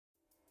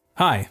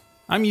Hi,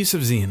 I'm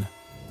Yusuf Zine.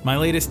 My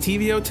latest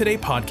TVO Today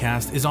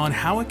podcast is on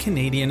how a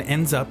Canadian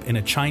ends up in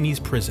a Chinese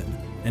prison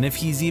and if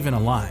he's even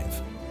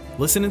alive.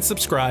 Listen and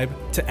subscribe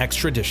to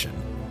Extradition.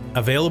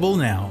 Available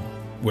now,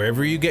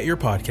 wherever you get your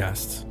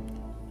podcasts.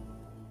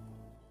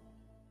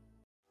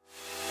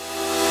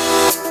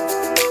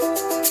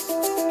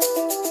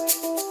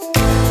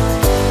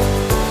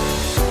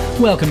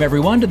 Welcome,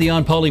 everyone, to the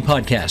On Poly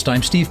podcast.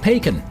 I'm Steve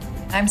Paikin.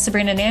 I'm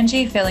Sabrina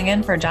Nanji, filling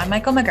in for John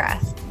Michael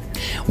McGrath.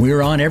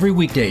 We're on every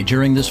weekday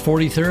during this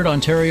 43rd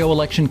Ontario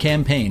election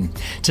campaign.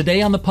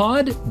 Today on the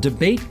pod,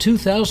 Debate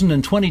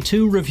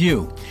 2022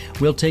 Review.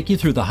 We'll take you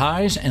through the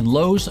highs and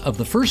lows of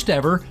the first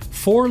ever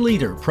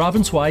four-leader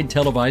province-wide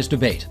televised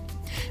debate.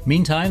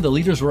 Meantime, the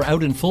leaders were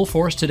out in full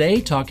force today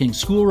talking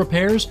school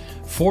repairs,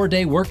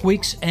 four-day work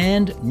weeks,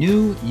 and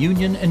new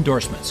union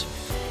endorsements.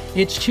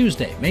 It's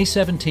Tuesday, May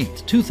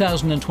 17th,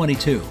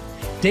 2022,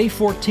 day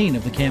 14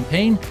 of the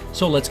campaign,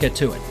 so let's get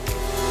to it.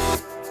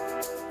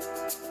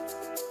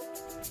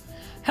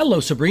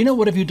 Hello, Sabrina.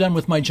 What have you done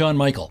with my John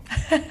Michael?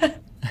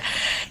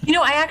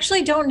 I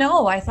actually don't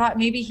know. I thought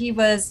maybe he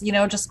was,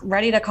 just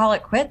ready to call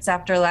it quits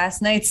after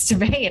last night's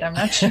debate. I'm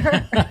not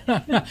sure.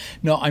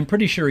 No, I'm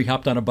pretty sure he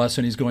hopped on a bus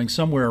and he's going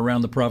somewhere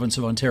around the province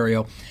of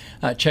Ontario,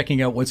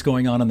 checking out what's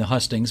going on in the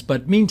hustings.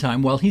 But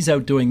meantime, while he's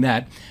out doing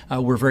that,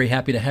 we're very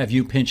happy to have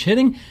you pinch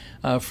hitting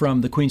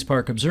from the Queen's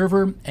Park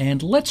Observer.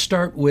 And let's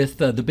start with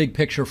the big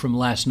picture from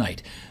last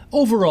night.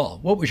 Overall,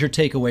 what was your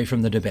takeaway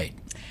from the debate?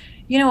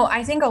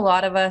 I think a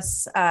lot of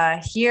us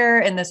here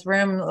in this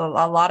room,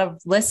 a lot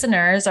of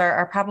listeners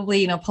are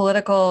probably,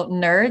 political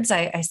nerds.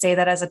 I say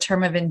that as a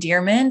term of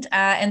endearment.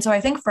 And so I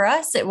think for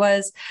us, it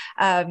was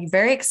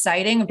very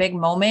exciting, a big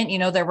moment.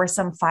 There were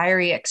some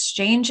fiery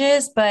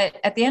exchanges, but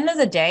at the end of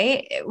the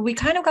day, we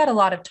kind of got a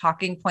lot of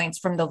talking points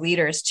from the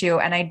leaders too.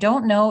 And I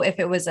don't know if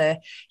it was a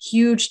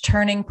huge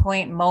turning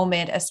point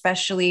moment,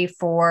 especially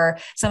for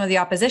some of the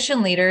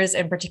opposition leaders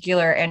in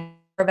particular, and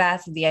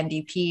Horwath, the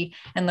NDP,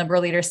 and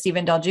Liberal leader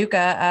Stephen Del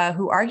Duca,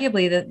 who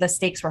arguably the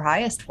stakes were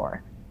highest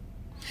for.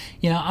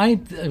 Yeah, I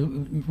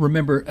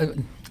remember,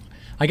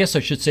 I guess I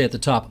should say at the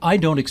top, I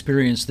don't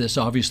experience this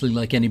obviously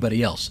like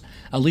anybody else.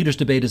 A leaders'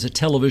 debate is a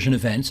television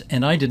event,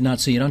 and I did not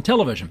see it on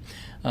television.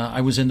 I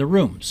was in the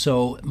room,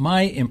 so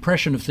my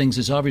impression of things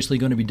is obviously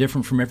going to be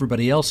different from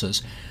everybody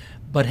else's.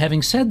 But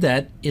having said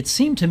that, it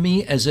seemed to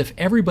me as if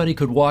everybody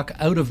could walk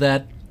out of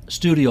that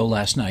studio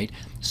last night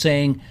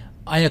saying,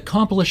 I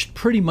accomplished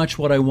pretty much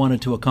what I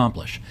wanted to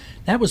accomplish.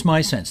 That was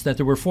my sense, that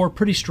there were four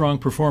pretty strong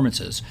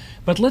performances.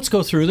 But let's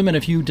go through them, and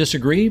if you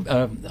disagree,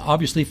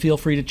 obviously feel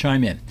free to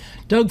chime in.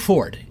 Doug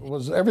Ford.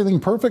 Was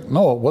everything perfect?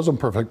 No, it wasn't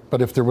perfect.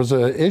 But if there was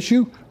an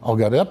issue, I'll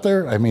get up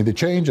there. I made the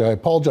change. I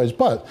apologize.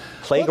 But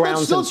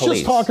playgrounds let's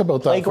just talk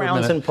about that playgrounds for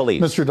a minute, and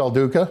police. Mr. Del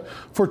Duca.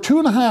 For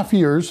 2.5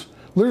 years,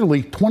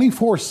 literally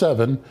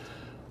 24/7,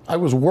 I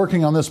was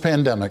working on this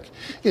pandemic.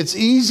 It's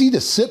easy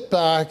to sit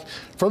back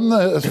from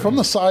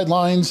the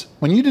sidelines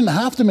when you didn't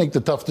have to make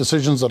the tough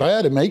decisions that I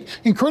had to make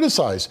and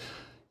criticize.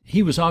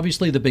 He was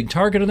obviously the big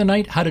target of the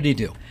night. How did he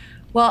do?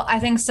 Well, I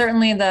think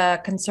certainly the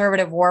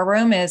Conservative War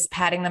Room is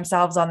patting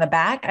themselves on the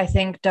back. I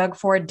think Doug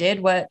Ford did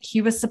what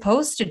he was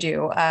supposed to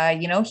do.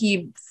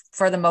 He,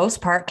 for the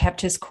most part,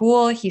 kept his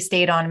cool. He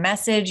stayed on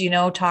message,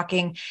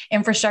 talking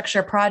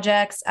infrastructure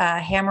projects,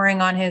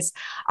 hammering on his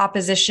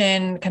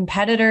opposition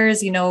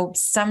competitors,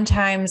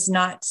 sometimes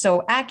not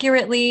so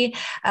accurately.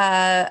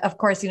 Of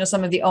course,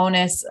 some of the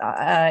onus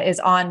is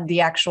on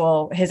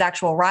his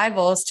actual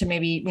rivals to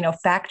maybe,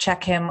 fact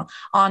check him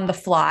on the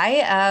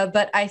fly.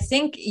 But I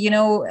think,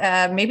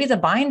 maybe the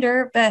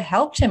binder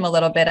helped him a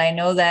little bit. I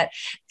know that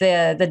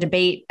the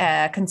debate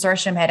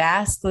consortium had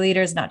asked the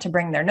leaders not to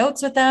bring their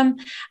notes with them.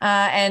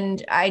 And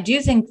I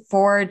do think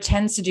Ford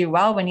tends to do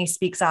well when he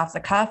speaks off the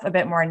cuff a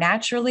bit more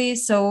naturally.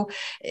 So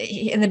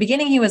in the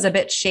beginning, he was a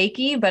bit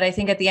shaky, but I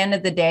think at the end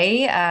of the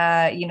day,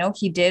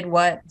 he did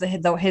what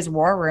his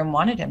war room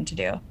wanted him to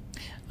do.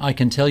 I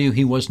can tell you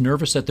he was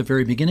nervous at the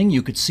very beginning.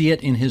 You could see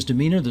it in his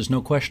demeanor. There's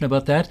no question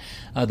about that.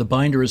 The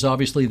binder is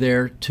obviously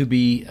there to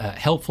be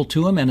helpful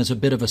to him and as a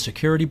bit of a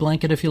security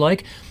blanket, if you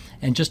like.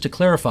 And just to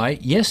clarify,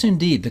 yes,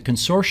 indeed, the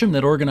consortium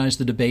that organized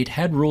the debate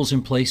had rules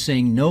in place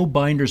saying no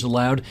binders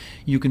allowed.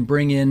 You can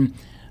bring in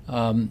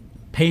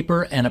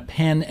paper and a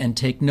pen and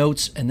take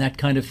notes and that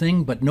kind of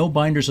thing, but no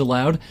binders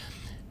allowed.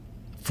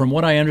 From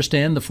what I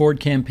understand, the Ford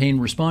campaign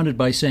responded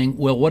by saying,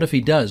 well, what if he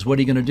does? What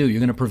are you going to do?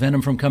 You're going to prevent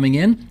him from coming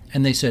in?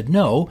 And they said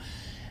no,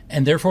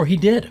 and therefore he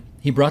did.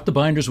 He brought the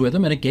binders with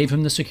him, and it gave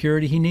him the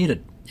security he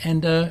needed.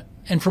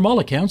 And from all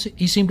accounts,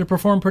 he seemed to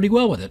perform pretty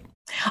well with it.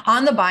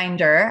 On the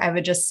binder, I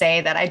would just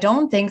say that I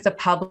don't think the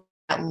public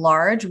at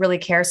large really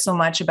cares so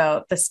much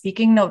about the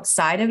speaking note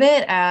side of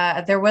it.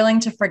 They're willing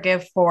to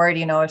forgive Ford,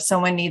 if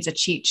someone needs a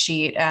cheat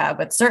sheet.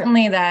 But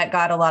certainly that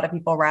got a lot of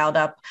people riled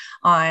up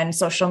on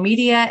social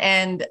media.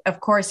 And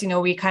of course,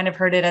 we kind of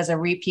heard it as a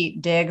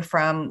repeat dig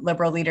from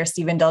Liberal leader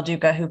Stephen Del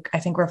Duca, who I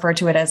think referred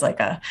to it as like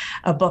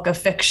a book of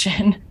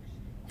fiction.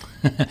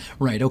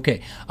 Right,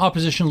 okay.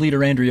 Opposition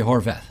leader Andrea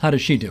Horwath, how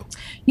does she do?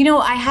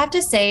 I have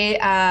to say,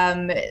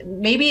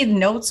 maybe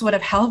notes would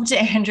have helped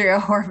Andrea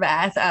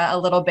Horwath a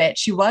little bit.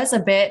 She was a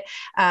bit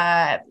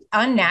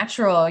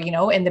unnatural,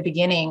 in the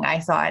beginning, I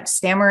thought,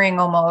 stammering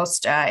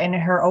almost in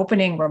her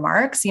opening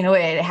remarks.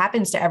 It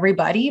happens to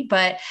everybody,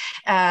 but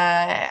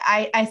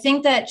I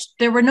think that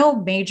there were no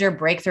major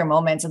breakthrough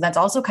moments. And that's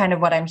also kind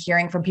of what I'm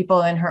hearing from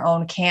people in her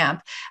own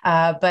camp.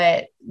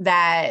 But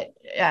that,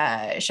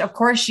 of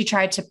course, she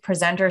tried to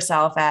present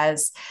herself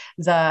as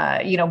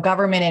the,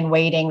 government in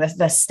waiting,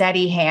 the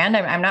steady hand.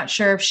 I'm not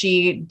sure if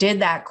she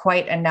did that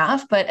quite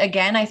enough. But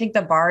again, I think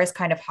the bar is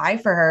kind of high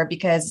for her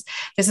because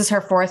this is her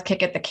fourth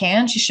kick at the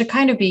can. She should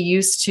kind of be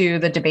used to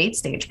the debate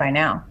stage by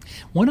now.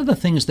 One of the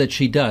things that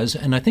she does,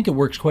 and I think it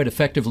works quite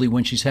effectively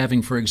when she's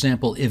having, for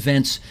example,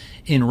 events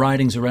in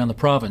ridings around the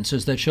province,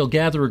 is that she'll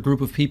gather a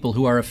group of people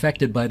who are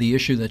affected by the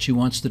issue that she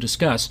wants to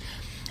discuss.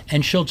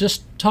 And she'll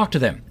just talk to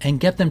them and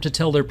get them to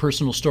tell their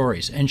personal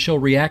stories. And she'll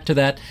react to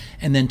that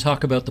and then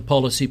talk about the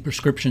policy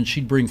prescriptions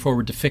she'd bring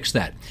forward to fix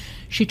that.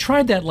 She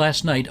tried that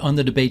last night on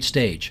the debate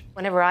stage.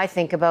 Whenever I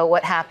think about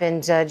what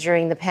happened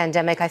during the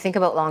pandemic, I think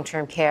about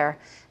long-term care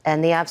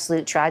and the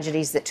absolute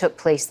tragedies that took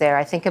place there.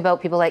 I think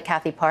about people like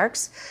Kathy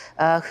Parks,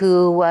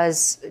 who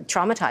was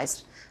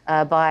traumatized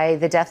by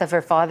the death of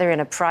her father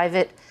in a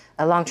private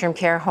long-term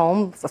care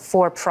home, a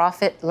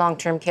for-profit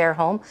long-term care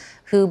home,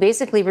 who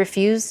basically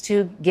refused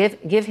to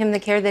give him the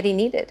care that he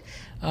needed.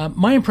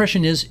 My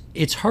impression is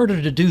it's harder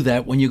to do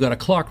that when you got a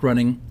clock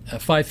running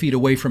 5 feet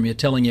away from you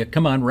telling you,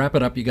 come on, wrap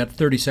it up. You got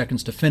 30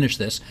 seconds to finish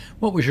this.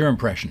 What was your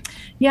impression?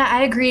 Yeah,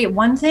 I agree.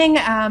 One thing,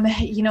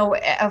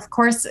 of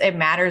course, it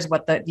matters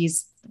what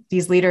these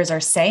leaders are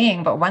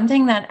saying. But one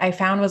thing that I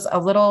found was a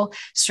little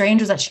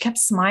strange was that she kept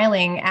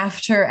smiling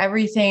after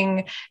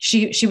everything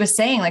she was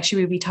saying. Like she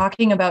would be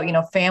talking about,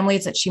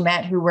 families that she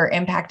met who were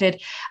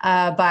impacted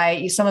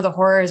by some of the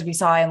horrors we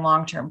saw in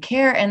long-term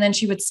care. And then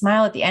she would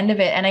smile at the end of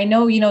it. And I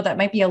know, that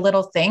might be a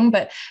little thing,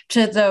 but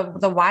to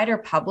the wider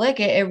public,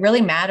 it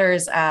really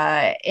matters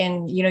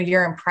in,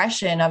 your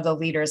impression of the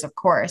leaders, of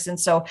course. And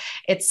so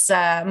it's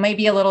might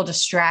be a little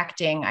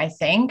distracting, I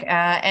think.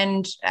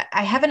 And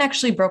I haven't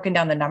actually broken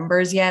down the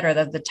numbers yet or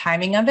the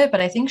timing of it,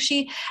 but I think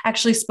she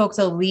actually spoke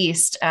the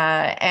least.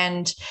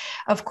 And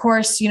of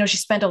course, she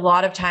spent a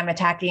lot of time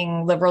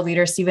attacking Liberal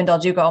leader Steven Del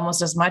Duca,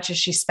 almost as much as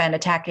she spent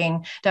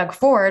attacking Doug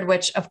Ford,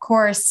 which of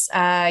course,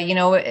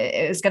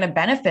 is going to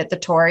benefit the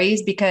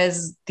Tories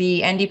because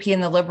the NDP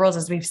and the Liberals,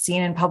 as we've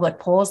seen in public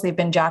polls, they've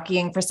been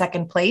jockeying for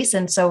second place.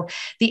 And so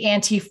the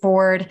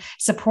anti-Ford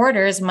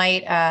supporters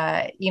might,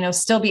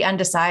 still be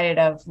undecided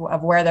of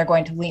where they're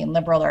going to lean,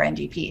 Liberal or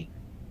NDP.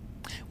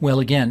 Well,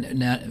 again,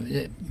 now,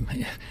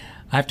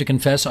 I have to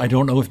confess, I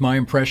don't know if my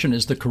impression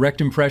is the correct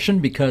impression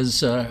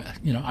because,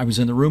 I was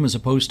in the room as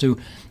opposed to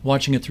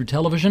watching it through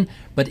television.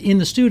 But in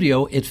the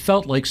studio, it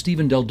felt like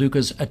Steven Del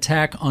Duca's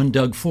attack on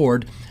Doug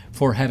Ford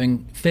for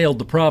having failed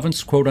the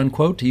province, quote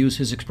unquote, to use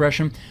his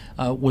expression,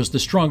 was the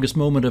strongest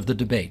moment of the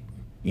debate.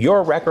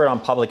 Your record on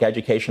public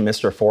education,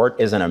 Mr. Ford,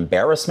 is an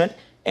embarrassment,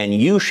 and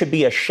you should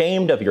be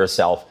ashamed of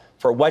yourself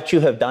for what you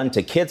have done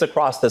to kids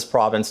across this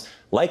province,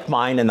 like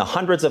mine and the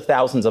hundreds of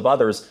thousands of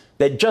others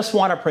that just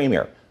want a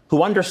premier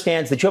who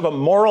understands that you have a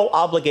moral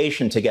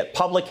obligation to get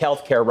public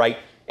health care right,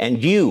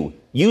 and you,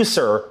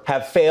 sir,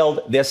 have failed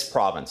this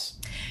province.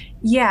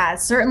 Yeah,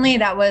 certainly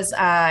that was,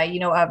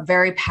 a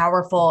very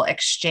powerful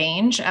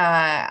exchange.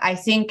 I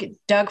think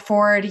Doug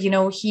Ford,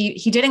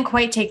 he didn't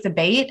quite take the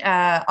bait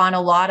on a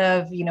lot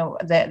of,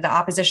 the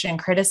opposition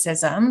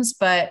criticisms,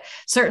 but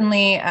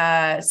certainly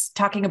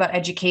talking about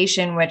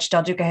education, which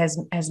Del Duca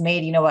has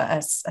made,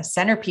 a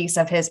centerpiece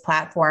of his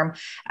platform,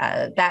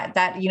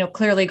 that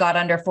clearly got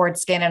under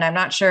Ford's skin. And I'm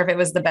not sure if it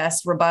was the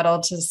best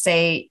rebuttal to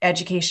say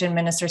Education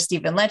Minister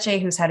Stephen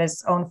Lecce, who's had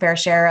his own fair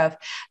share of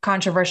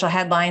controversial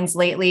headlines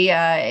lately,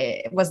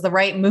 was the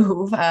right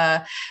move.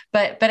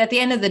 But at the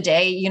end of the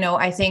day,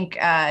 I think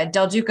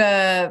Del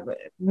Duca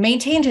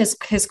maintained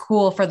his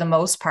cool for the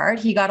most part.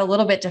 He got a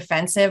little bit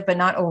defensive, but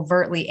not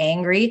overtly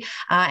angry.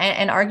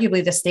 And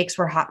arguably the stakes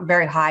were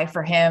very high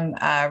for him,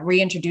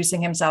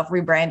 reintroducing himself,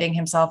 rebranding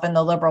himself in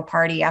the Liberal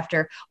Party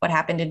after what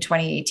happened in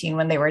 2018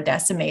 when they were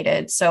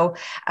decimated. So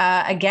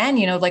again,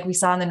 like we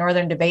saw in the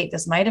Northern debate,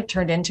 this might have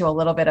turned into a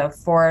little bit of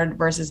Ford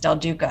versus Del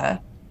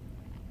Duca.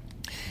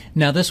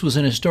 Now, this was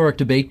an historic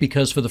debate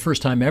because for the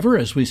first time ever,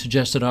 as we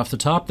suggested off the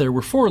top, there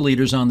were 4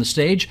 leaders on the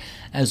stage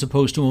as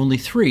opposed to only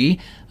 3.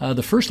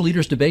 The first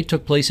leaders' debate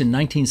took place in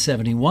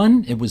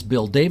 1971. It was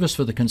Bill Davis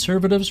for the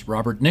Conservatives,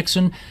 Robert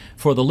Nixon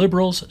for the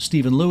Liberals,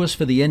 Stephen Lewis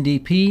for the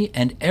NDP,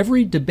 and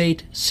every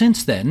debate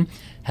since then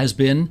has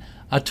been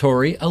a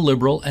Tory, a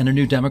Liberal, and a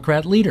New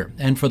Democrat leader.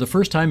 And for the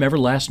first time ever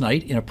last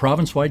night, in a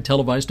province-wide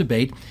televised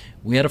debate,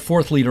 we had a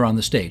 4th leader on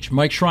the stage,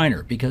 Mike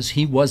Schreiner, because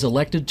he was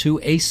elected to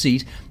a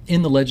seat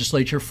in the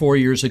legislature 4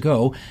 years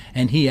ago,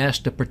 and he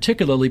asked a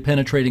particularly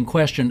penetrating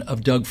question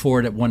of Doug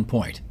Ford at one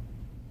point.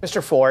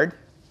 Mr. Ford,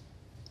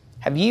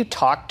 have you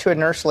talked to a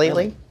nurse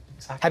lately?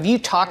 Exactly. Have you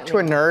talked to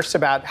a nurse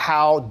about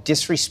how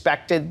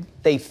disrespected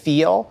they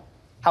feel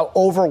how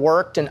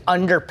overworked and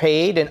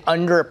underpaid and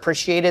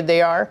underappreciated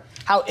they are,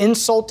 how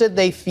insulted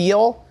they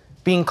feel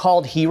being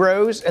called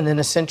heroes and then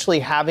essentially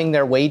having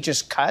their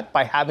wages cut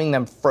by having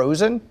them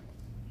frozen?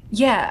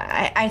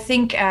 Yeah, I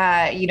think,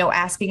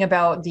 asking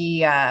about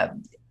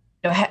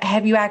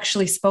have you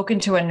actually spoken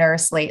to a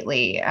nurse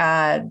lately?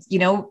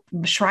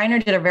 Schreiner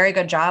did a very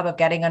good job of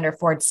getting under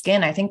Ford's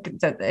skin. I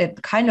think that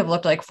it kind of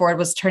looked like Ford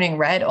was turning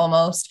red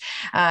almost.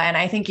 And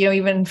I think,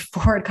 even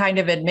Ford kind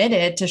of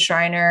admitted to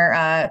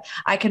Schreiner,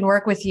 I can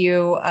work with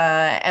you.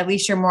 At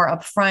least you're more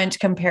upfront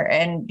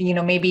and,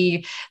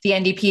 maybe the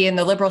NDP and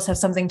the Liberals have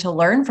something to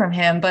learn from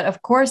him. But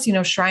of course,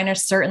 Schreiner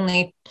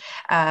certainly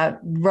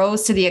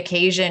rose to the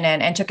occasion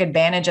and took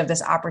advantage of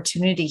this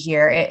opportunity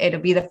here.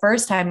 It'll be the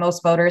first time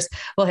most voters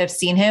will have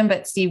seen him.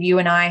 But Steve, you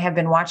and I have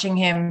been watching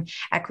him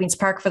at Queen's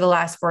Park for the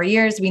last 4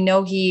 years. We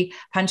know he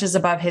punches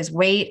above his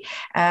weight.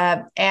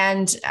 I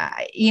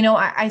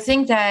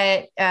think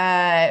that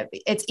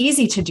it's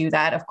easy to do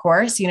that, of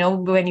course,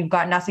 when you've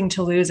got nothing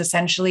to lose,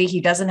 essentially. He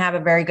doesn't have a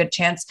very good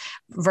chance,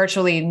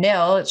 virtually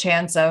nil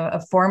chance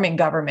of forming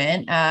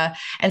government.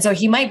 And so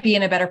he might be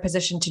in a better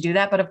position to do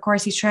that. But of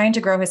course, he's trying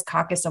to grow his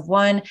caucus of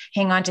one,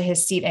 hang on to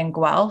his seat in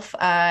Guelph.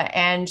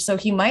 And so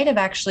he might have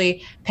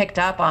actually picked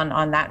up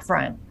on that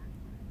front.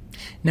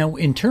 Now,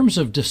 in terms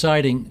of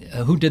deciding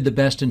who did the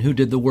best and who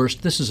did the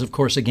worst, this is, of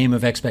course, a game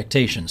of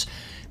expectations.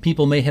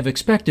 People may have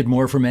expected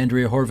more from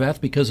Andrea Horwath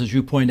because, as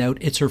you point out,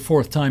 it's her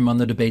 4th time on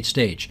the debate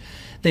stage.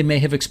 They may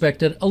have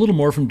expected a little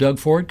more from Doug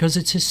Ford because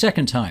it's his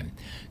 2nd time.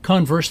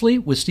 Conversely,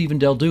 with Stephen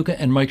Del Duca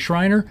and Mike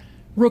Schreiner,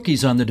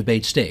 rookies on the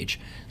debate stage.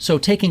 So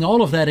taking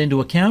all of that into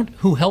account,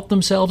 who helped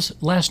themselves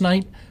last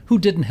night, who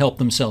didn't help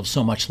themselves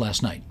so much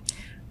last night?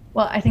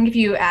 Well, I think if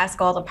you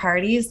ask all the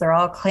parties, they're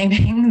all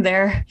claiming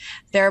their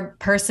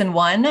person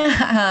won.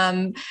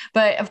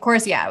 But of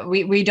course,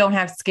 we don't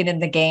have skin in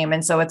the game.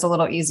 And so it's a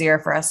little easier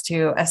for us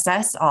to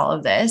assess all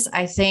of this.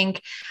 I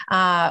think,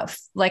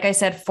 like I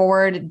said,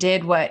 Ford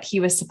did what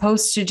he was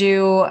supposed to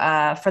do.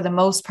 For the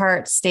most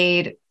part,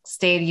 stayed,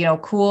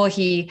 cool.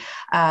 He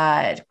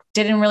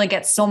didn't really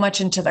get so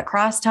much into the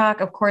crosstalk.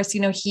 Of course,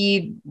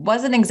 he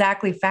wasn't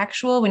exactly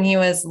factual when he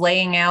was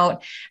laying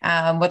out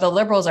what the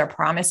Liberals are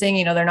promising.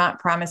 They're not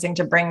promising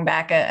to bring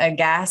back a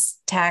gas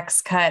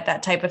tax cut,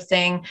 that type of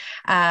thing.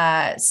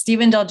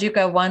 Stephen Del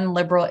Duca, one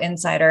Liberal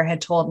insider,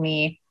 had told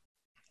me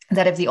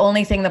that if the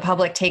only thing the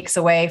public takes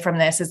away from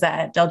this is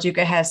that Del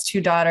Duca has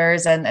 2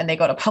 daughters and they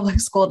go to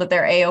public school, that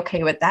they're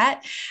A-okay with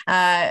that.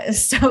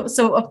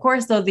 So of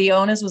course, though, the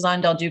onus was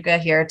on Del Duca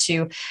here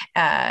to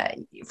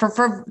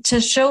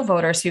show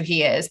voters who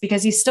he is,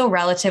 because he's still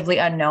relatively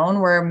unknown.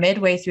 We're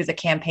midway through the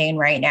campaign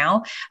right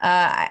now.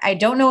 I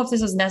don't know if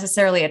this was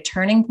necessarily a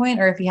turning point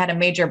or if he had a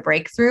major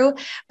breakthrough,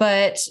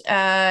 but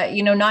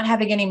not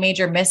having any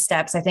major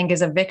missteps, I think,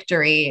 is a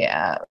victory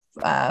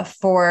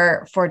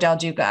for Del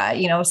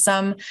Duca.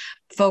 Some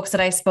folks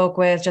that I spoke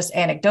with just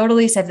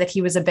anecdotally said that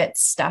he was a bit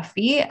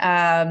stuffy.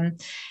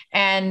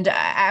 And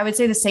I would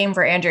say the same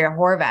for Andrea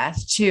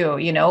Horwath too.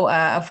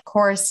 Of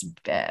course,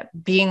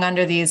 being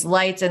under these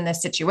lights in this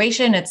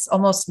situation, it's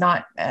almost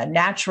not a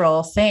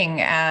natural thing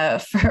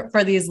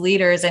for these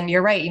leaders. And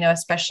you're right,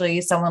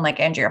 especially someone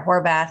like Andrea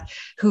Horwath,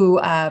 who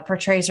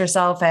portrays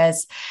herself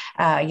as,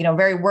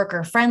 very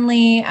worker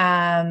friendly,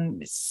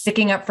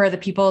 sticking up for the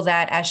people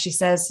that, as she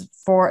says,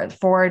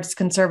 Ford's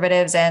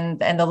conservatives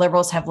and the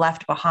Liberals have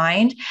left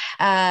behind.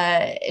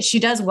 She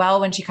does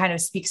well when she kind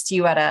of speaks to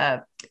you at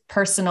a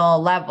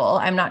personal level.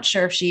 I'm not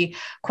sure if she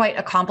quite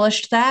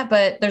accomplished that,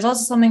 but there's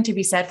also something to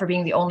be said for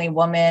being the only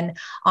woman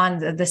on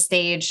the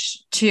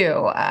stage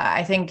too.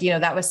 I think,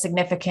 that was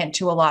significant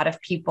to a lot of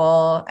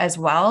people as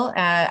well.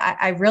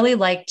 I really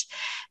liked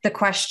the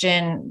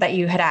question that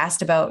you had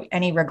asked about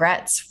any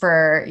regrets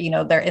for,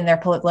 their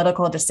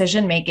political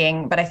decision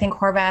making, but I think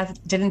Horwath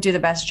didn't do the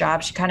best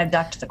job. She kind of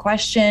ducked the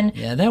question.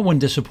 Yeah, that one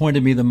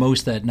disappointed me the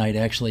most that night,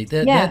 actually.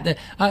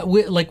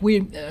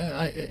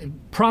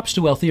 Props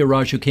to Althea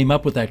Raj, who came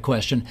up with that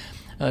question.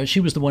 She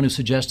was the one who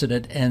suggested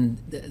it, and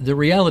the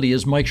reality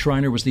is Mike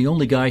Schreiner was the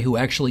only guy who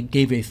actually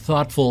gave a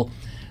thoughtful,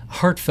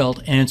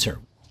 heartfelt answer.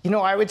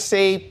 I would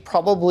say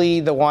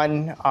probably the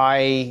one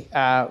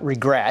I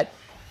regret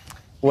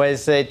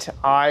was that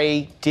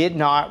I did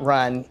not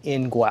run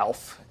in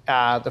Guelph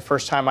the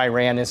first time I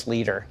ran as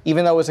leader.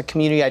 Even though it was a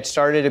community I'd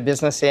started a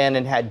business in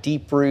and had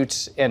deep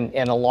roots and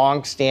a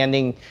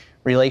long-standing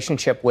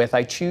relationship with,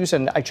 I chose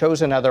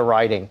another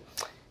riding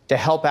to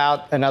help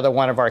out another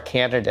one of our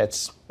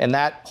candidates. And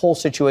that whole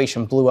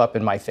situation blew up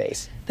in my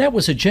face. That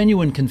was a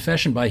genuine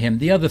confession by him.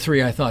 The other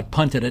 3, I thought,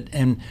 punted it.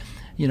 And,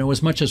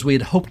 as much as we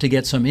had hoped to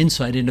get some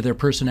insight into their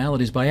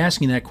personalities by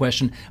asking that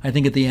question, I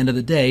think at the end of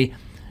the day,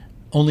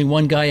 only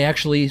one guy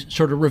actually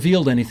sort of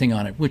revealed anything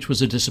on it, which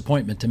was a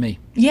disappointment to me.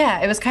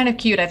 Yeah, it was kind of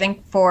cute. I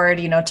think Ford,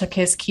 took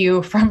his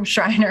cue from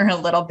Schreiner a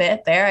little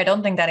bit there. I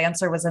don't think that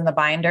answer was in the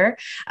binder.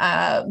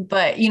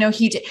 But,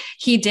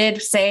 he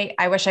did say,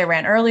 I wish I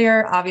ran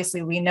earlier.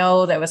 Obviously, we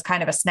know that was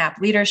kind of a snap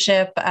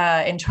leadership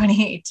in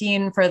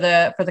 2018 for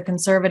the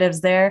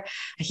Conservatives there.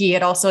 He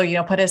had also,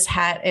 put his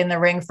hat in the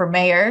ring for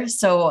mayor.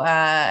 So,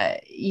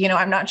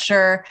 I'm not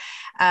sure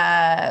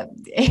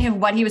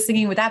what he was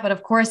thinking with that. But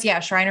of course, yeah,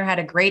 Schreiner had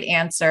a great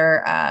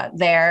answer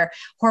there.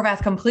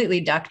 Horwath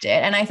completely ducked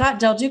it. And I thought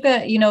Del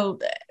Duca,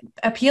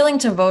 appealing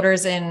to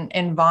voters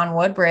in Vaughan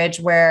Woodbridge,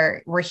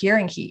 where we're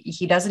hearing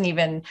he doesn't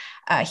even,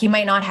 he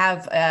might not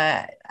have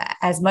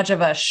as much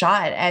of a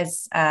shot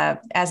as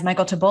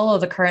Michael Tibollo,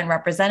 the current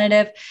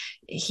representative.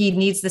 He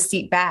needs the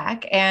seat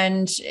back.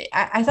 And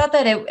I thought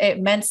that it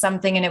meant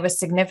something, and it was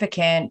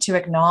significant to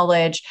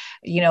acknowledge,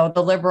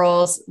 the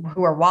Liberals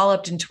who were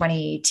walloped in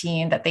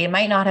 2018, that they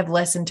might not have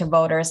listened to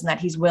voters and that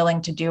he's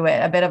willing to do it.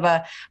 A bit of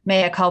a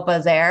mea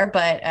culpa there.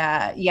 But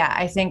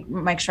I think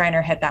Mike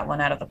Schreiner hit that one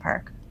out of the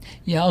park.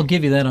 Yeah, I'll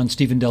give you that on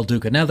Stephen Del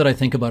Duca. Now that I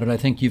think about it, I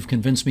think you've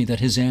convinced me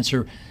that his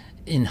answer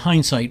in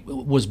hindsight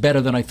was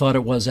better than I thought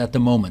it was at the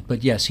moment.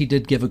 But yes, he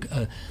did give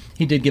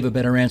a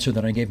better answer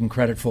than I gave him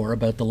credit for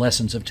about the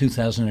lessons of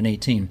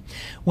 2018.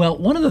 Well,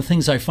 one of the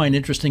things I find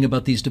interesting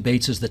about these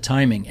debates is the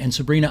timing. And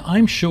Sabrina,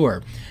 I'm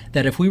sure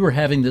that if we were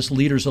having this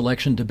leaders'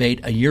 election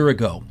debate a year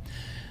ago,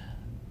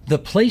 the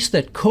place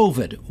that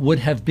COVID would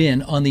have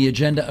been on the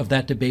agenda of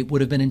that debate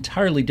would have been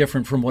entirely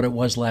different from what it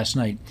was last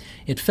night.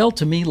 It felt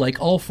to me like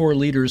all four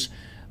leaders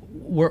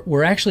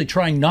were actually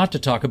trying not to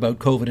talk about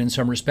COVID in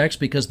some respects,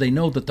 because they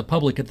know that the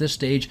public at this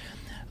stage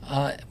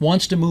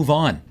wants to move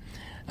on.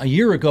 A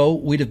year ago,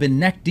 we'd have been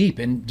neck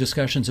deep in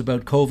discussions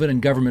about COVID and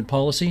government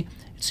policy.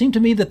 It seemed to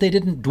me that they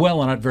didn't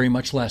dwell on it very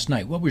much last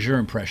night. What was your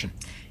impression?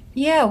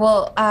 Yeah,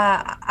 well,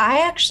 I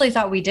actually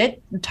thought we did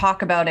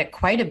talk about it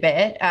quite a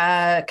bit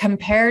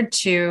compared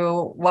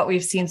to what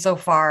we've seen so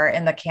far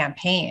in the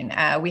campaign.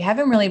 We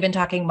haven't really been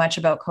talking much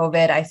about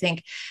COVID. I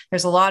think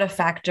there's a lot of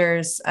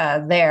factors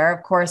there.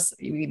 Of course,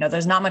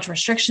 there's not much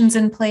restrictions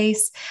in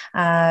place.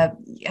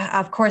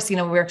 Of course,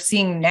 we're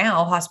seeing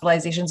now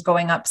hospitalizations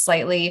going up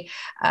slightly.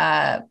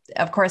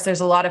 Of course,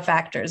 there's a lot of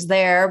factors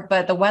there,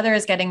 but the weather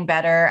is getting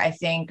better. I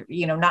think,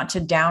 not to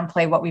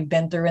downplay what we've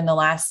been through in the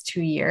last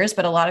 2 years,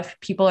 but a lot of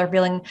people are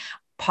feeling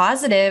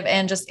positive.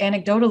 And just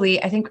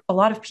anecdotally, I think a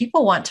lot of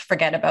people want to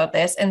forget about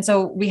this. And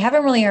so we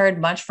haven't really heard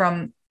much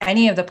from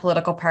any of the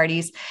political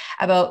parties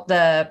about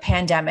the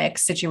pandemic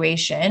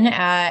situation.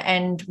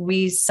 And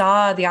we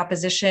saw the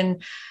opposition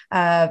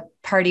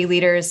party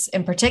leaders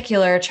in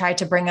particular try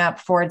to bring up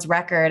Ford's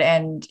record.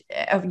 And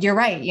you're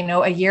right,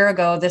 a year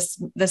ago,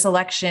 this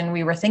election,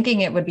 we were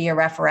thinking it would be a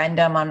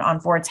referendum on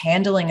Ford's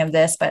handling of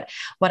this. But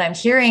what I'm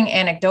hearing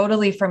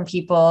anecdotally from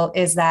people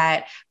is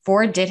that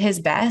Ford did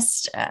his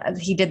best.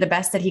 He did the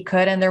best that he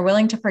could, and they're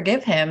willing to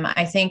forgive him.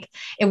 I think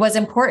it was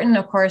important,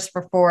 of course,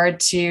 for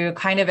Ford to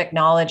kind of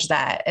acknowledge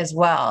that as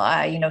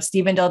well.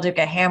 Stephen Del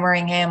Duca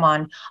hammering him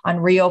on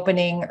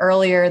reopening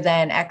earlier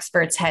than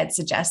experts had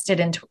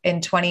suggested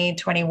in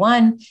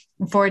 2021.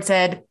 Ford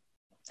said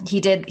he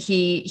did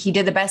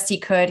the best he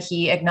could.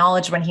 He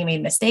acknowledged when he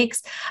made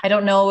mistakes. I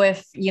don't know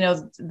if,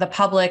 the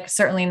public,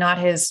 certainly not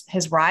his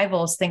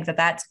rivals, think that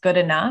that's good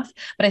enough,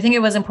 but I think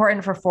it was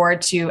important for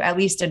Ford to at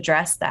least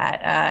address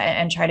that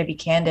and try to be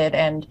candid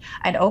and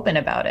open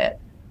about it.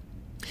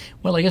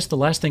 Well, I guess the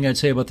last thing I'd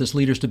say about this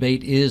leaders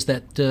debate is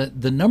that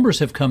the numbers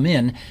have come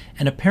in,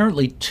 and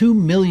apparently 2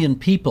 million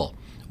people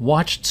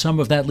watched some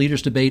of that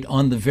leaders debate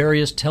on the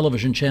various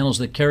television channels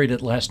that carried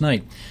it last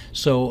night.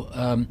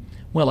 So,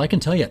 well, I can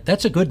tell you,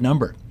 that's a good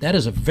number. That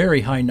is a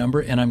very high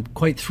number, and I'm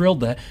quite thrilled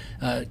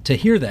to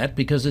hear that,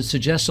 because it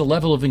suggests a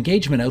level of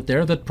engagement out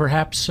there that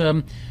perhaps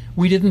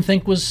we didn't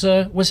think was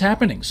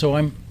happening. So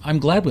I'm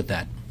glad with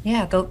that.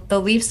 Yeah,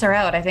 the Leafs are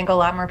out. I think a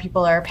lot more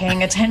people are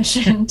paying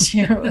attention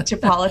to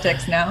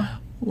politics now.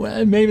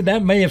 Well, maybe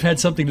that may have had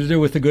something to do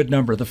with the good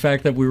number, the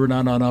fact that we were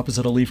not on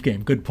opposite a Leaf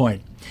game. Good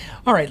point.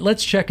 All right,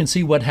 let's check and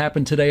see what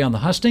happened today on the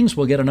hustings.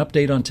 We'll get an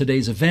update on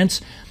today's events.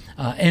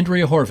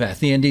 Andrea Horwath,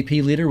 the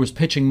NDP leader, was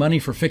pitching money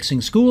for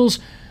fixing schools.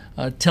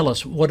 Tell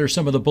us, what are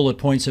some of the bullet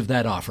points of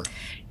that offer?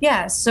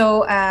 Yeah,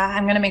 so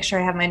I'm going to make sure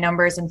I have my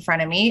numbers in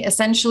front of me.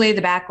 Essentially,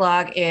 the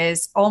backlog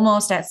is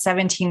almost at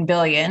 $17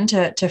 billion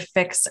to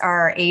fix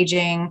our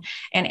aging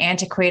and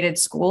antiquated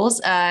schools.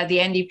 The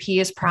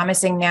NDP is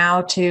promising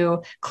now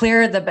to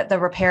clear the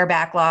repair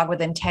backlog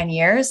within 10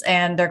 years,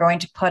 and they're going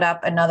to put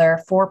up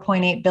another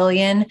 $4.8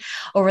 billion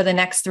over the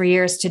next 3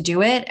 years to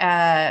do it.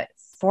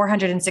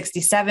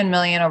 $467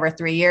 million over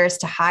 3 years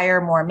to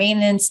hire more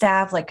maintenance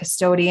staff like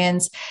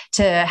custodians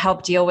to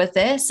help deal with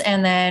this.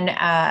 And then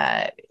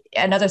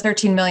another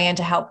 $13 million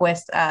to help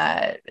with,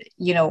 a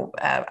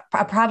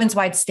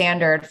province-wide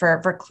standard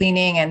for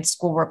cleaning and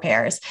school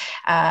repairs.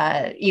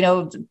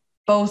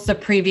 both the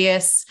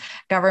previous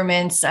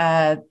governments,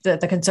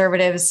 the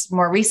Conservatives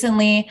more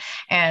recently,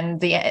 and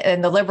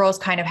the Liberals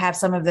kind of have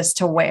some of this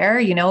to wear.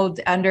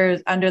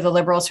 Under the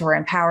Liberals, who were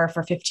in power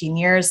for 15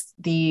 years,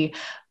 the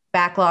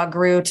backlog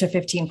grew to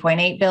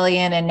 15.8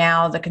 billion, and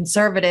now the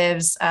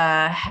Conservatives,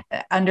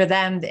 under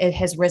them, it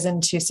has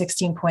risen to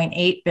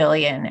 16.8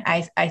 billion.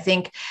 I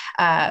think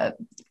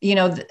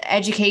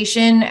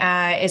education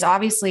is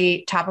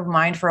obviously top of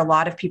mind for a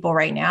lot of people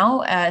right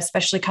now,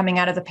 especially coming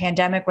out of the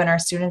pandemic, when our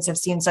students have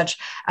seen such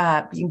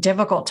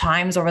difficult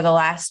times over the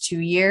last 2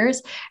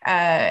 years.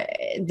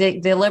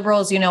 The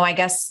Liberals, I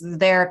guess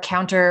their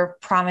counter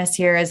promise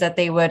here is that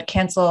they would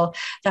cancel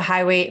the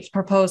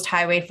proposed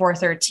Highway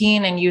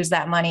 413 and use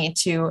that money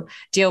to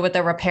deal with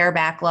the repair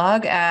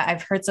backlog.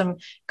 I've heard some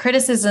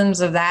criticisms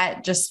of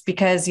that, just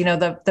because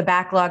the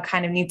backlog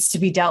kind of needs to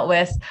be dealt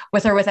with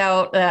or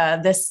without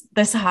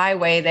this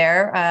highway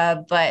there.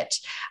 But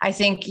I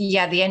think,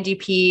 the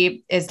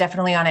NDP is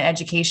definitely on an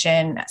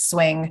education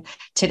swing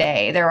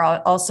today. They're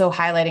also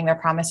highlighting their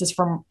promises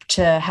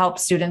to help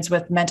students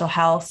with mental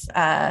health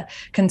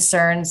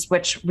concerns,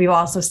 which we've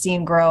also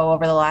seen grow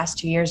over the last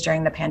 2 years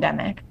during the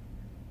pandemic.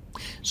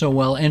 So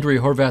while Andrea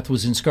Horwath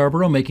was in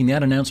Scarborough making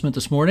that announcement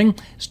this morning,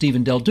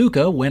 Stephen Del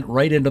Duca went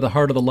right into the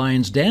heart of the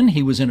lion's den.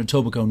 He was in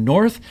Etobicoke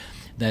North.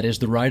 That is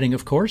the riding,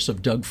 of course,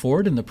 of Doug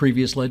Ford in the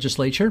previous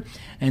legislature.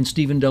 And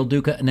Stephen Del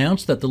Duca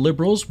announced that the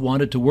Liberals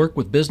wanted to work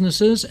with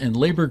businesses and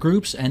labor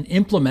groups and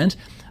implement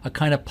a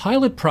kind of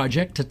pilot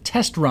project to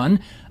test run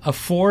a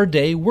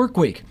 4-day work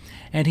week.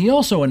 And he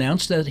also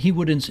announced that he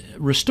would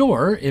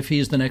restore, if he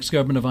is the next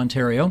government of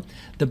Ontario,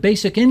 the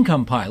basic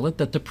income pilot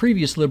that the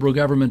previous Liberal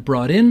government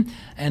brought in,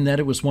 and that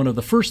it was one of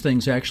the first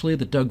things, actually,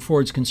 that Doug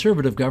Ford's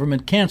Conservative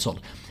government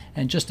cancelled.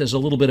 And just as a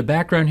little bit of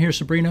background here,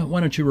 Sabrina, why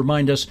don't you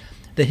remind us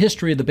the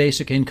history of the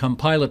Basic Income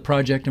Pilot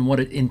Project and what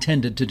it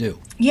intended to do?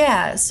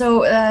 Yeah,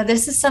 so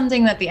this is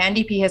something that the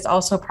NDP has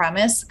also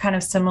promised, kind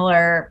of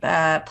similar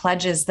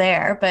pledges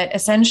there. But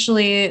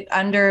essentially,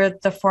 under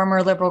the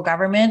former Liberal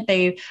government,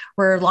 they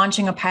were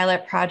launching a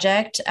pilot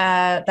project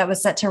that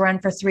was set to run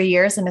for 3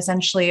 years. And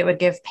essentially, it would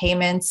give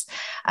payments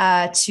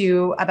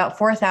to about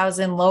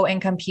 4,000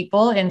 low-income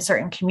people in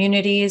certain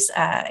communities,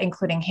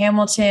 including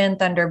Hamilton,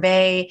 Thunder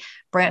Bay,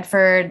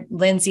 Brantford,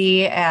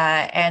 Lindsay,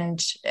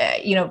 and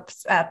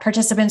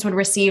participants would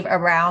receive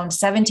around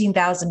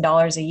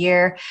 $17,000 a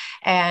year,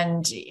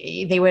 and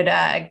they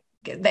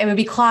would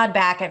be clawed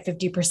back at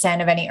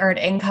 50% of any earned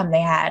income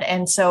they had.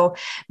 And so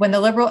when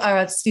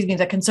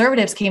the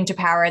Conservatives came to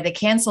power, they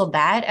canceled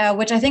that,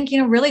 which I think,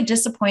 really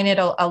disappointed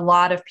a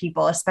lot of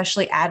people,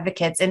 especially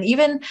advocates and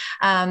even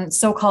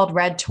so-called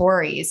red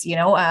Tories.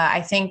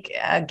 I think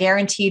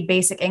guaranteed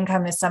basic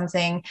income is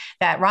something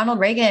that Ronald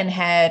Reagan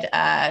had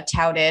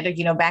touted,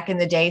 back in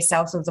the day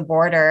south of the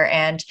border.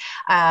 And,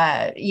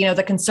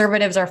 the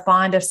Conservatives are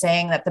fond of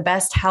saying that the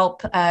best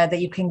help that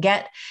you can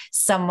get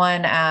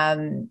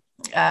someone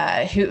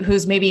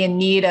who's maybe in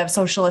need of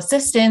social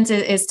assistance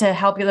is to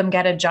help them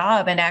get a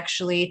job. And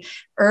actually,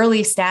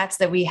 early stats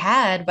that we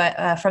had,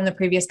 but from the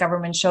previous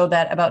government, showed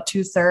that about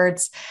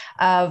 2/3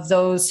 of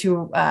those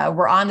who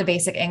were on the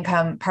basic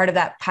income, part of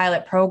that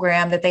pilot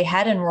program, that they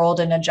had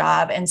enrolled in a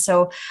job. And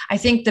so I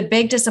think the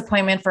big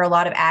disappointment for a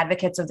lot of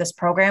advocates of this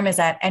program is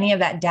that any of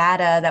that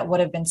data that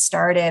would have been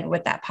started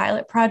with that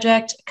pilot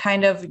project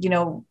kind of,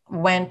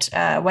 went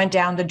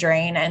down the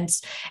drain.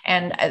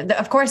 And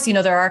of course,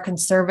 there are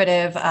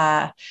conservative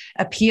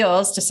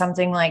appeals to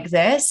something like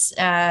this.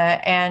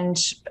 And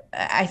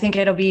I think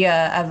it'll be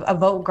a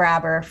vote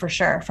grabber for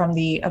sure from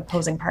the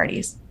opposing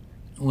parties.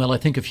 Well, I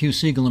think of Hugh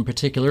Segal in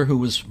particular, who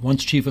was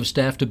once chief of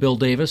staff to Bill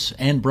Davis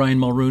and Brian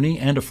Mulroney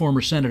and a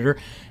former senator,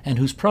 and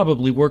who's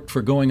probably worked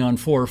for going on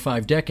 4 or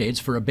 5 decades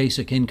for a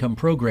basic income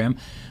program.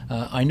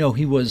 I know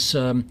he was,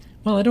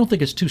 I don't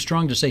think it's too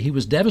strong to say he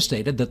was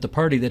devastated that the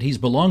party that he's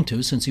belonged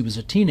to since he was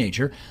a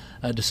teenager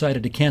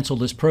decided to cancel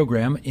this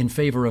program in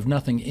favor of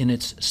nothing in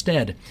its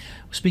stead.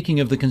 Speaking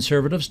of the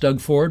Conservatives,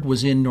 Doug Ford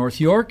was in North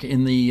York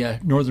in the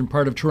northern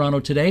part of Toronto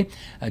today,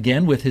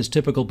 again with his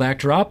typical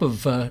backdrop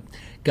of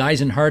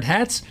guys in hard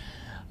hats.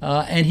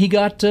 And he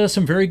got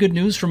some very good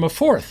news from a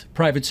 4th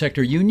private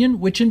sector union,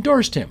 which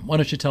endorsed him. Why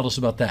don't you tell us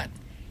about that?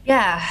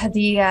 Yeah,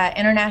 the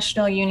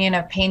International Union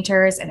of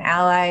Painters and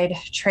Allied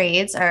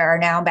Trades are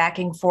now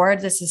backing Ford.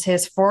 This is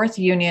his 4th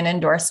union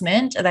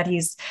endorsement that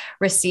he's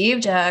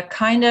received,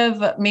 kind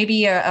of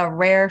maybe a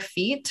rare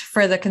feat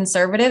for the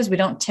Conservatives. We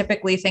don't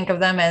typically think of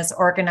them as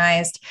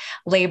organized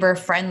labor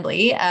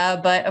friendly,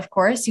 but of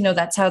course,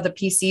 that's how the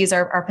PCs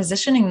are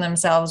positioning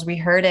themselves. We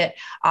heard it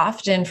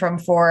often from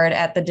Ford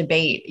at the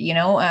debate,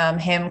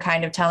 him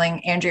kind of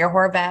telling Andrea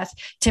Horwath,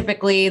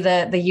 typically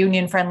the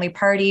union friendly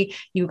party,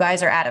 you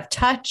guys are out of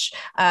touch. much.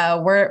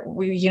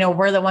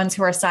 We're the ones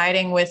who are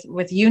siding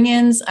with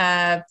unions.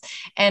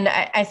 And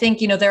I think,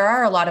 there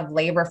are a lot of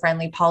labor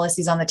friendly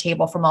policies on the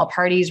table from all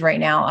parties right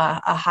now.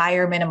 A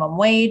higher minimum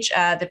wage.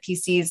 The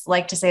PCs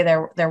like to say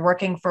they're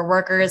working for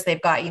workers.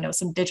 They've got,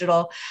 some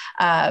digital,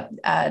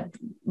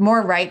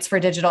 more rights for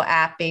digital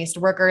app-based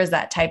workers,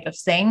 that type of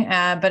thing.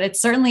 But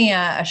it's certainly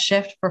a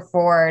shift for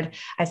Ford.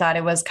 I thought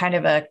it was kind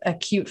of a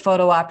cute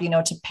photo op,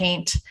 to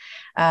paint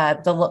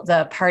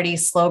the party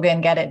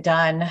slogan, "Get it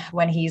done,"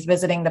 when he's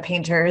visiting the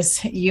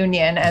painters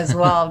union as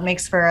well. It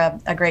makes for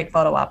a great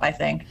photo op, I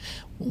think.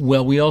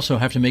 Well, we also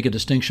have to make a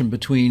distinction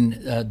between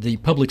the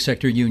public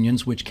sector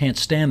unions, which can't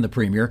stand the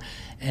premier,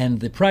 and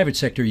the private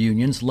sector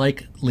unions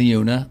like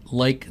LiUNA,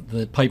 like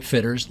the pipe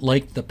fitters,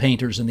 like the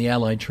painters and the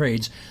allied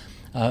trades,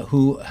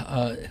 who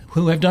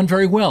have done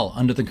very well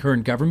under the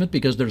current government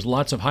because there's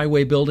lots of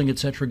highway building, et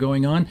cetera,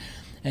 going on.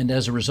 And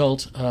as a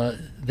result,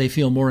 they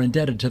feel more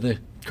indebted to the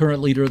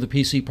current leader of the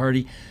PC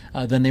party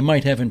than they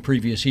might have in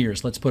previous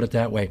years. Let's put it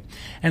that way.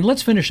 And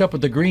let's finish up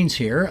with the Greens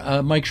here.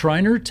 Mike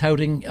Schreiner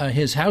touting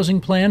his housing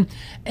plan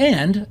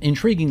and,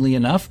 intriguingly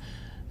enough,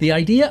 the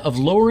idea of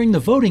lowering the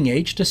voting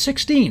age to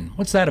 16.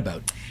 What's that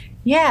about?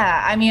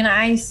 Yeah,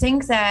 I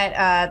think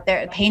that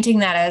they're painting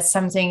that as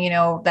something,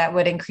 that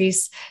would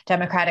increase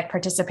Democratic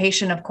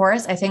participation, of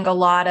course. I think a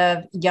lot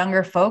of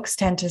younger folks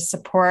tend to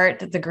support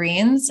the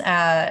Greens.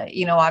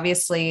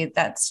 Obviously,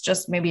 that's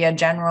just maybe a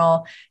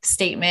general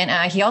statement.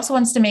 He also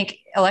wants to make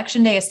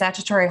Election Day a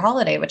statutory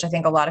holiday, which I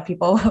think a lot of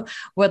people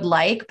would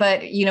like.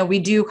 But, we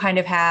do kind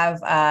of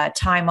have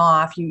time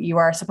off. You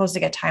are supposed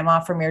to get time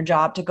off from your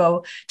job to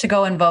go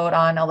and vote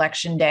on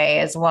Election Day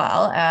as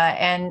well.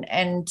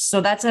 And so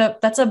that's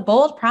a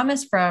bold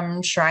promise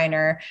from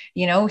Schreiner.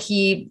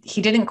 He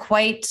didn't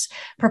quite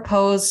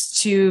propose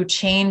to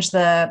change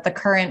the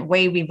current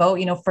way we vote,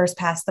 first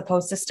past the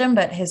post system,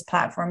 but his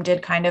platform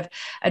did kind of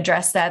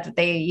address that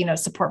they,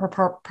 support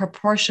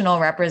proportional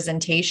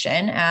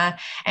representation.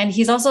 And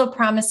he's also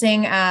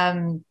promising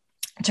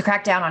to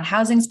crack down on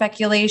housing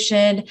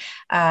speculation,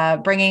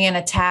 bringing in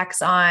a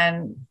tax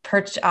on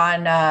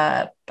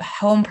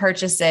home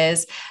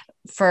purchases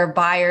for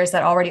buyers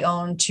that already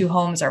own 2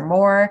 homes or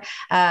more.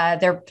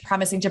 They're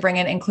promising to bring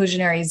in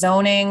inclusionary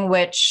zoning,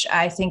 which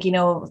I think,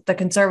 the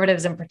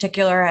Conservatives in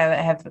particular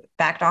have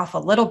backed off a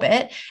little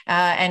bit.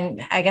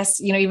 And I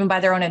guess, even by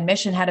their own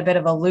admission, had a bit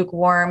of a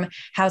lukewarm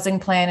housing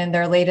plan in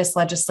their latest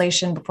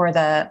legislation before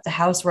the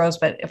House rose.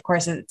 But of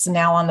course, it's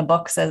now on the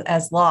books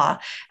as law.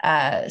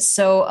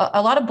 So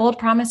a lot of bold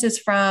promises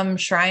from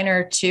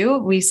Schreiner, too.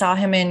 We saw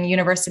him in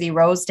University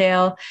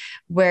Rosedale,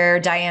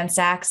 where Diane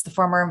Sachs, the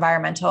former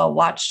environmental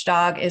watchdog,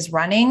 is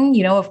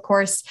running. Of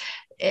course,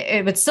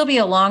 it would still be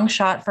a long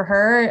shot for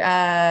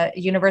her.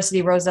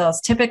 University Rosedale has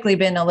typically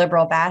been a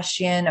liberal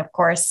bastion, of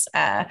course,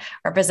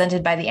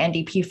 represented by the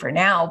NDP for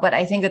now. But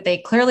I think that they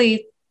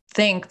clearly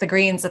think, the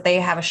Greens, that they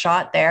have a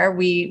shot there.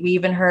 We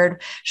even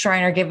heard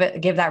Schreiner give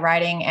that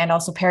riding, and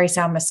also Parry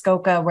Sound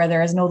Muskoka, where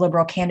there is no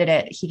liberal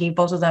candidate. He gave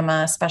both of them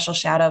a special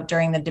shout out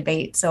during the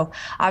debate. So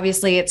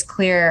obviously it's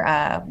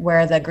clear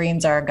where the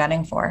Greens are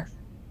gunning for.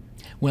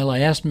 Well, I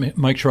asked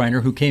Mike Schreiner,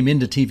 who came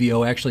into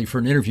TVO actually for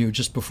an interview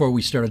just before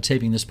we started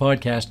taping this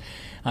podcast.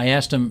 I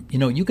asked him,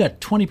 you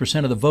got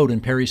 20% of the vote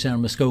in Parry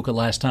Sound Muskoka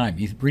last time.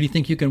 You really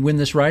think you can win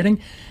this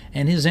riding?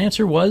 And his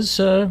answer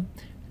was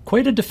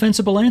quite a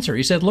defensible answer.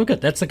 He said, look,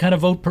 that's the kind of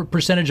vote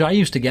percentage I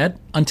used to get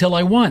until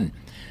I won.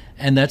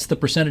 And that's the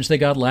percentage they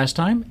got last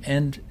time,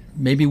 and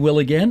maybe will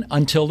again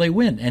until they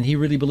win. And he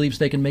really believes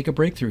they can make a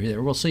breakthrough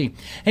here. We'll see.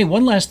 Hey,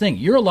 one last thing.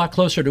 You're a lot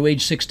closer to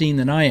age 16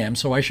 than I am,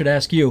 so I should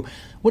ask you,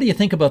 what do you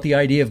think about the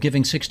idea of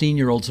giving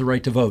 16-year-olds the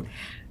right to vote?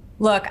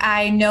 Look,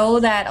 I know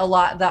that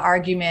the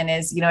argument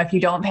is, if you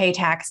don't pay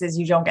taxes,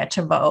 you don't get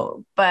to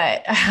vote.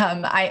 But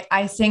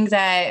I think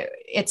that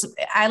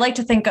I like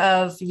to think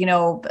of,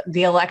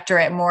 the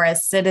electorate more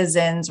as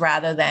citizens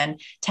rather than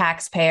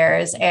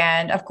taxpayers.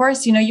 And of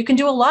course, you can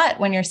do a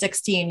lot when you're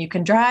 16. You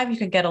can drive, you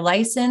can get a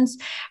license.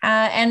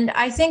 And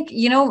I think,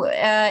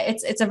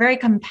 it's a very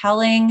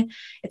compelling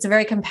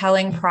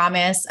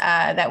promise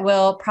that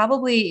will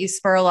probably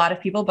spur a lot of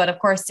people. But of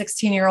course,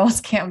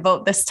 16-year-olds can't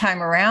vote this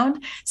time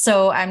around.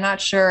 So I'm not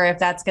sure if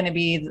that's going to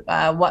be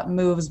what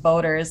moves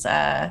voters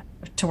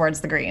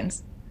towards the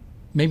Greens.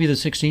 Maybe the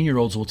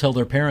 16-year-olds will tell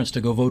their parents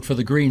to go vote for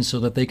the Greens so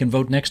that they can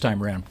vote next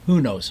time around.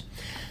 Who knows?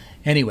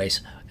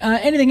 Anyways,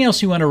 anything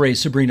else you want to raise,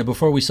 Sabrina,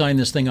 before we sign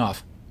this thing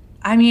off?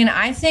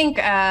 I think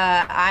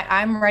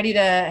I'm ready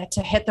to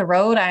hit the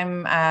road.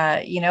 I'm,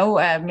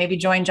 maybe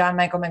join John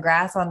Michael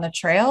McGrath on the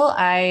trail.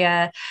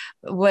 I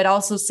would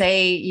also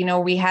say,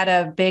 we had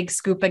a big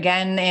scoop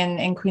again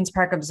in Queen's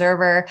Park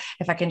Observer.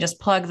 If I can just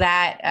plug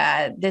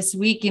that this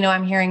week,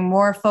 I'm hearing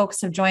more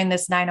folks have joined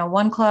this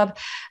 901 Club.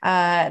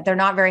 They're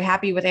not very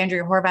happy with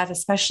Andrea Horwath,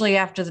 especially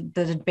after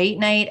the debate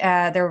night.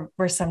 There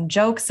were some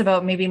jokes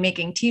about maybe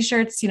making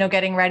T-shirts,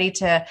 getting ready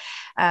to,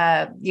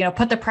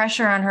 put the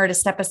pressure on her to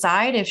step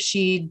aside if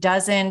she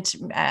doesn't,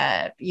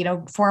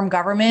 form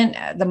government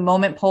the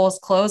moment polls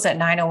close at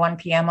 9:01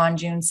 p.m. on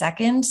June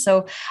 2nd.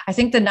 So I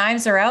think the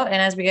knives are out. And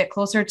as we get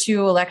closer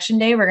to Election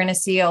Day, we're going to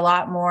see a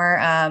lot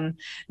more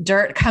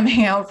dirt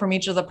coming out from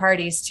each of the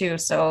parties too.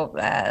 So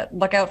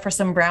look out for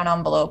some brown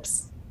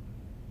envelopes.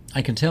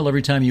 I can tell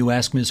every time you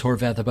ask Ms.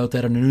 Horvath about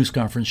that in a news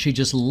conference, she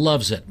just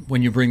loves it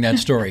when you bring that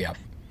story up.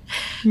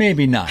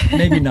 Maybe not so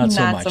much.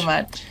 Not so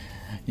much.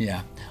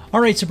 Yeah. All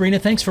right, Sabrina,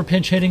 thanks for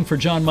pinch hitting for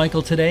John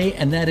Michael today.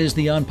 And that is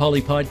the On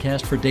Poly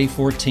podcast for day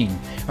 14.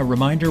 A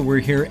reminder, we're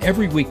here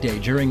every weekday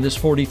during this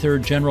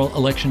 43rd general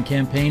election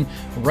campaign,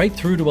 right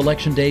through to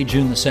Election Day,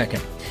 June the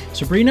 2nd.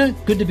 Sabrina,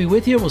 good to be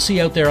with you. We'll see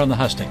you out there on the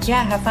hustings.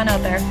 Yeah, have fun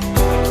out there.